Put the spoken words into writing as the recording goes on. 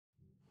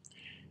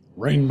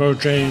Rainbow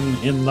Jane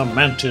in the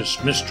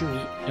Mantis Mystery,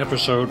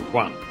 Episode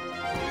 1.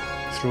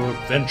 Through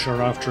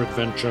adventure after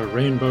adventure,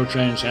 Rainbow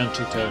Jane's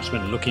anteater has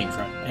been looking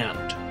for an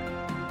ant.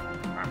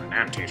 I'm an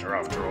anteater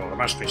after all. There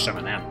must be some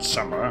ants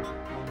somewhere.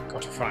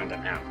 Got to find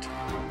an ant.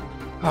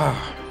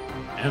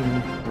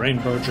 And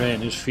Rainbow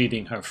Jane is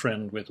feeding her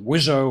friend with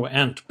Wizzo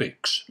ant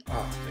bix.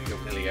 The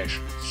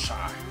humiliation.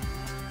 Sigh.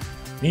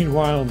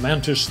 Meanwhile,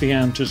 Mantis the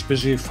ant is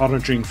busy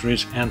foraging for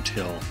his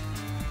anthill,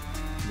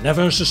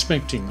 never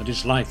suspecting that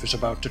his life is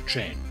about to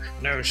change.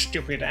 No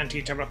stupid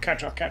anteater will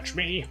catch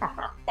me.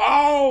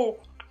 Oh!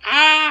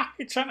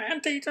 It's an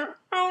anteater.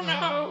 Oh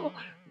no!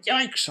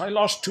 Yikes, I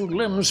lost 2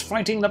 limbs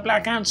fighting the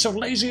black ants of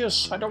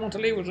Lazius. I don't want to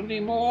leave it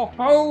anymore.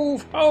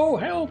 Oh,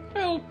 help!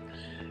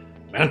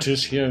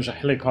 Mantis hears a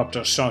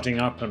helicopter starting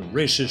up and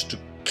races to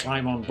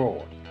climb on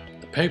board.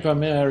 The paper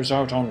mayor is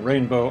out on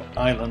Rainbow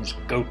Island's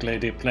Goat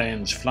Lady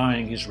Plains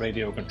flying his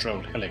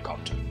radio-controlled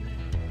helicopter.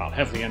 I'll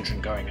have the engine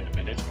going in a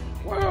minute.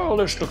 Well,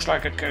 this looks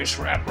like a case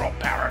for Admiral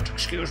Parrot.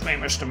 Excuse me,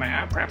 Mr.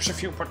 Mayor. Perhaps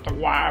if you put the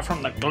wire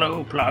from the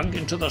glow plug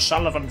into the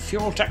Sullivan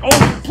fuel tank...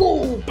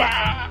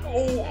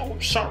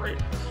 Sorry.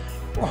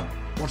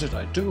 What did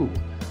I do?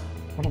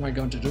 What am I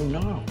going to do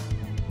now?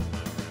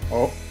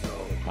 Oh,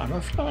 no, I'm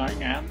a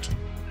flying ant.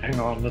 Hang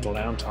on, little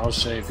ant, I'll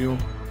save you.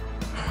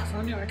 If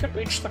only I could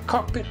reach the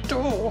cockpit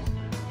door.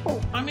 Oh,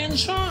 I'm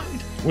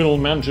inside. Will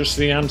Mantis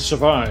the ant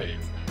survive?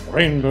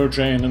 Rainbow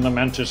Jane in the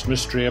Mantis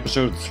Mystery,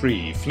 Episode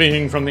 3,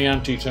 Fleeing from the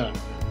Anteater.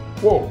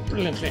 Whoa,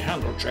 brilliantly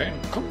handled, Jane.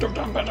 Couldn't have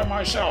done better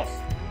myself.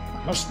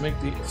 I must make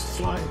the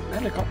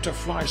helicopter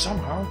fly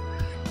somehow.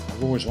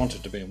 I've always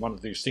wanted to be in one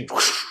of these things.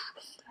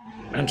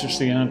 Mantis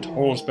the ant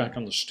hauls back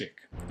on the stick.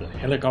 The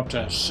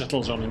helicopter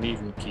settles on an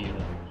even keel.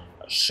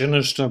 A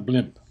sinister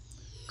blimp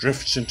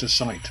drifts into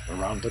sight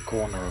around the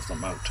corner of the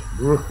mountain.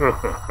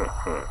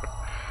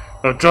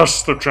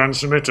 Adjust the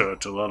transmitter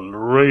to the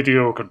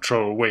radio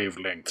control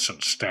wavelengths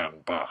and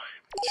stand by.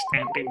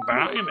 Standing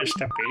by,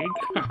 Mr. Pig?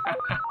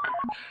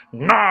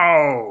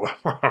 Now!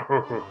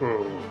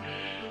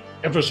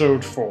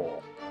 Episode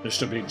 4.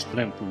 Mr. Big's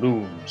blimp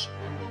looms.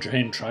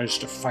 Jane tries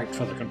to fight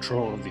for the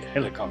control of the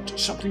helicopter.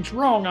 Something's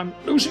wrong, I'm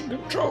losing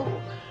control.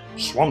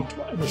 Swamped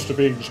by Mr.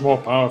 Big's more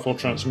powerful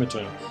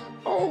transmitter.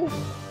 Oh,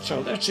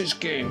 so that's his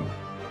game.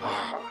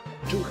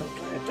 Two can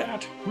play at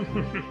that.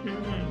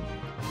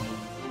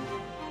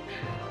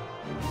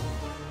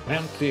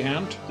 Ant the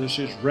ant, this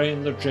is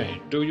Rain the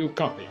Jane. Do you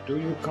copy?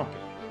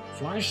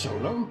 Fly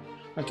solo?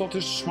 I thought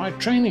this was my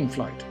training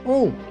flight.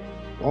 Oh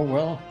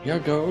well, here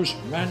goes.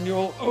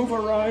 Manual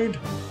override.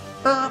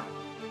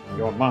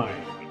 You're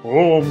mine.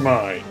 Oh,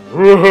 mine.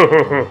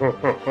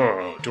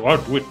 To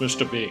outwit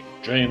Mr. Big,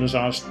 Jane has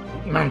asked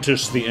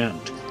Mantis the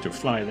ant to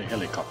fly the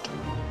helicopter.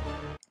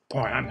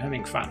 Boy, I'm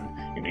having fun.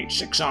 You need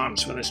 6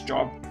 arms for this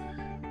job.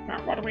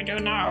 What do we do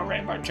now,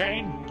 Rainbow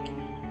Jane?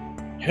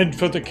 Head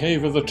for the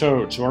Cave of the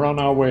Toads. We're on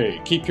our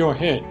way. Keep your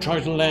head. Try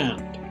to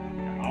land.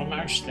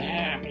 Almost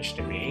there,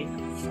 Mr. Big.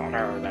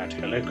 Follow that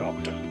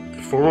helicopter.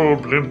 Full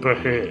blimp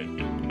ahead.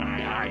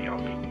 Aye, your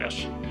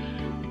bigness.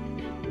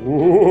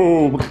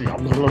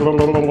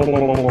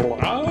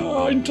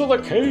 Into the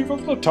Cave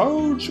of the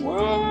Toads.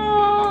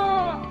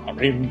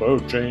 Rainbow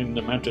Jane,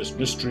 the Mantis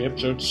Mystery,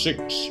 Episode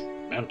 6.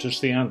 Mantis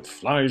the ant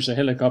flies the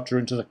helicopter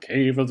into the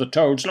Cave of the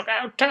Toads. Look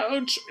out,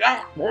 Toads!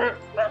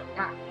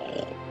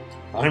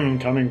 I'm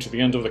coming to the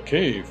end of the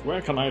cave.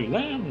 Where can I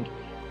land?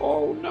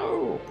 Oh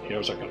no!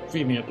 Here's a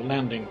convenient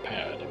landing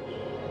pad.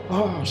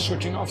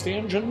 Switching off the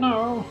engine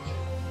now.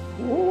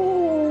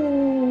 Oh,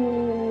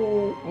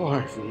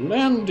 I've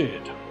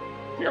landed.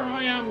 Here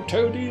I am,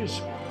 Toadies.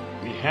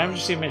 We have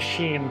the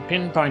machine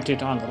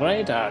pinpointed on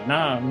radar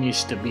now,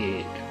 Mr.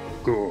 Big.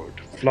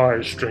 Good.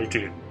 Fly straight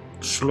in.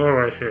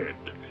 Slow ahead.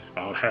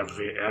 I'll have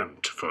the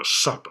ant for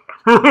supper.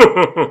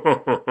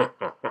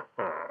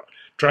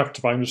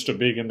 Trapped by Mr.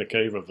 Big in the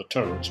Cave of the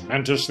Toads,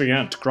 Mantis the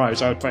ant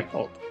cries out for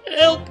help.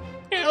 Help!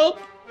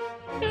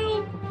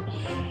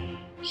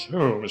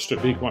 So Mr.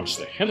 Big wants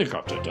the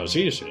helicopter, does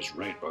he? Says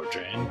Rainbow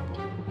Jane.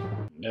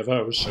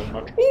 Never was so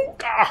much...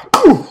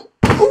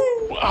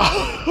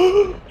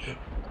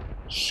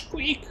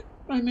 Squeak!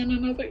 I'm in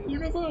another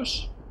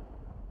universe.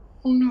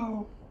 Oh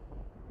no,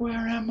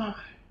 where am I?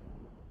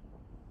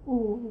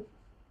 Oh,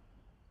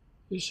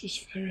 this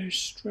is very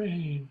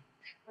strange.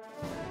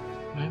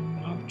 I'm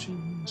out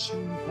in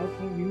some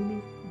other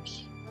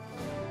universe.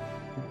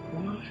 But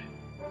why?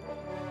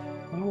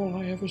 How will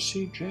I ever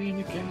see Jane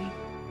again?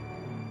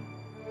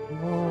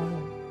 Oh,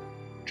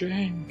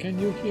 Jane, can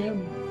you hear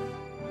me?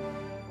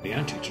 The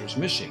anteater is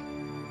missing.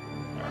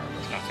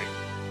 There's nothing.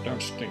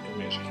 Don't think of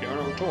me as a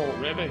hero at all,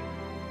 really.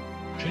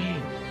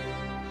 Jane.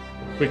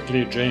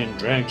 Quickly, Jane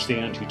drags the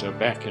anteater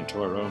back into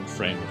her own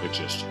frame of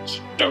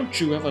existence. Don't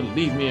you ever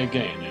leave me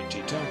again,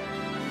 anteater.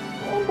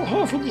 On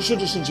behalf of the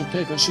citizens of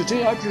Paper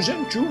City, I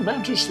present you,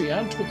 Mantis the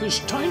ant, with this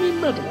tiny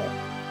medal.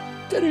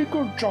 Very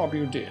good job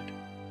you did.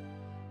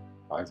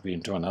 I've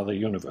been to another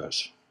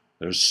universe.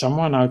 There's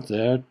someone out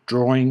there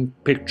drawing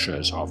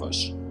pictures of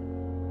us.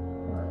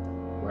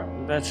 Well,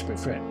 let's be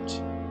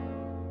friends.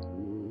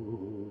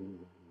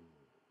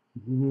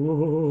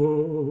 Whoa.